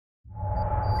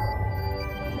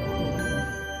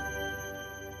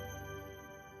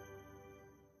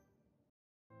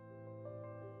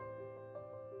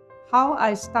How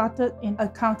I started in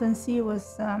accountancy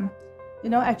was,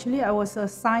 actually I was a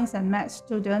science and math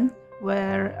student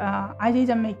where I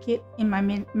didn't make it in my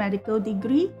medical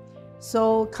degree.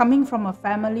 So coming from a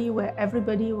family where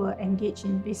everybody were engaged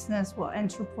in business, were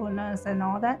entrepreneurs and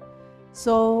all that,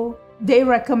 so they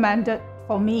recommended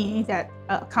for me that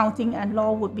accounting and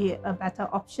law would be a better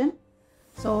option.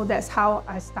 So that's how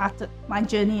I started my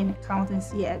journey in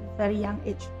accountancy at a very young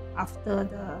age after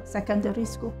the secondary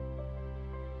school.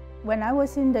 When I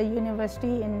was in the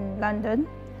university in London,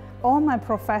 all my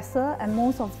professors and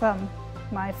most of them,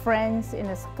 my friends in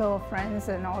the circle of friends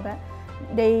and all that,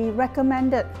 they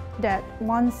recommended that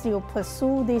once you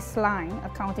pursue this line,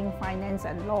 accounting, finance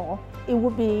and law, it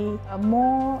would be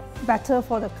more better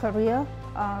for the career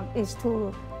is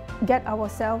to get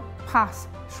ourselves passed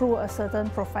through a certain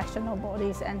professional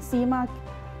bodies, and CGMA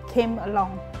came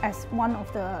along as one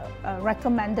of the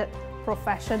recommended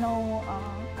professional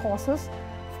courses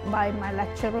by my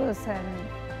lecturers and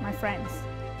my friends.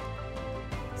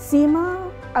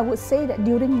 CGMA, I would say that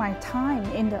during my time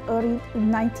in the early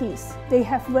 90s, they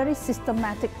have very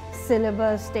systematic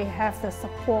syllabus, they have the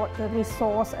support, the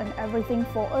resource and everything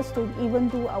for us to even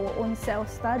do our own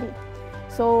self-study.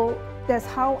 So that's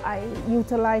how I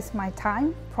utilize my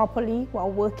time properly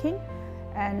while working,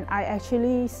 and I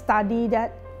actually study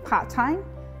that part-time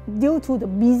due to the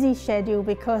busy schedule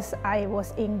because I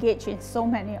was engaged in so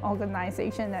many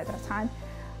organizations at the time.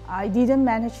 I didn't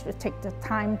manage to take the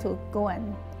time to go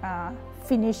and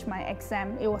finish my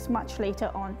exam. It was much later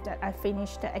on that I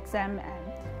finished the exam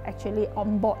and actually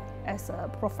on board as a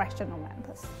professional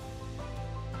member.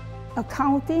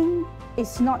 Accounting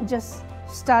is not just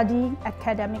study,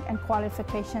 academic and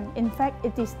qualification. In fact,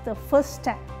 it is the first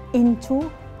step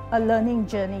into a learning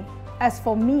journey. As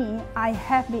for me, I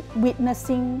have been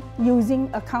witnessing using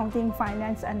accounting,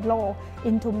 finance and law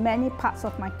into many parts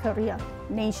of my career.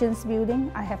 Nations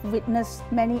building, I have witnessed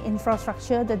many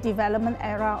infrastructure, the development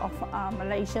era of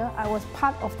Malaysia. I was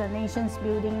part of the nations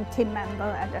building team member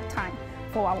at that time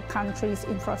for our country's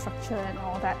infrastructure and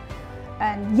all that.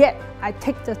 And yet, I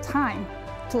take the time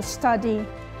to study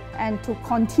and to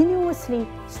continuously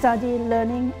study,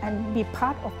 learning and be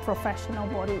part of professional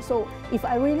body. So if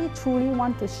I really truly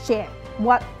want to share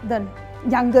what the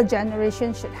younger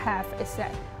generation should have is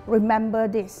that, remember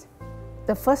this,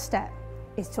 the first step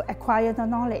is to acquire the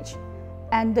knowledge,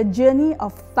 and the journey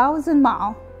of 1,000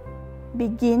 miles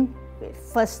begin with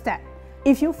first step.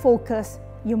 If you focus,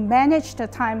 you manage the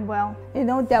time well,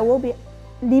 there will be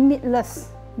limitless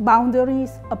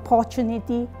boundaries,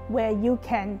 opportunity where you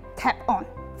can tap on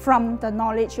from the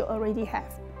knowledge you already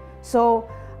have. So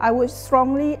I would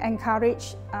strongly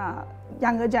encourage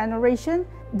younger generation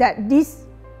that this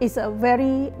is a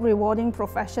very rewarding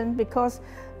profession because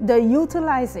the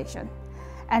utilization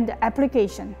and the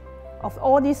application of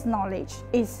all this knowledge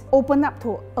is open up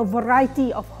to a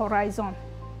variety of horizons,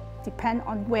 depend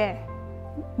on where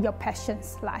your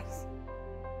passions lies.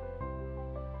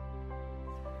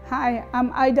 Hi,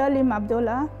 I'm Aida Lim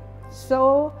Abdullah.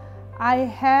 So I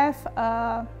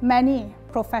have many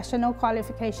professional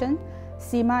qualifications.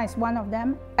 CGMA is one of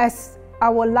them. As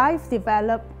our life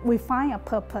develops, we find a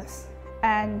purpose,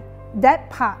 and that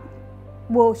part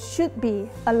should be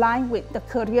aligned with the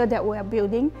career that we are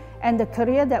building, and the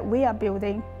career that we are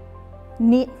building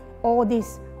need all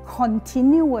this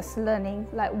continuous learning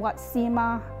like what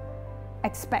CGMA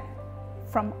expects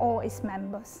from all its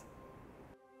members.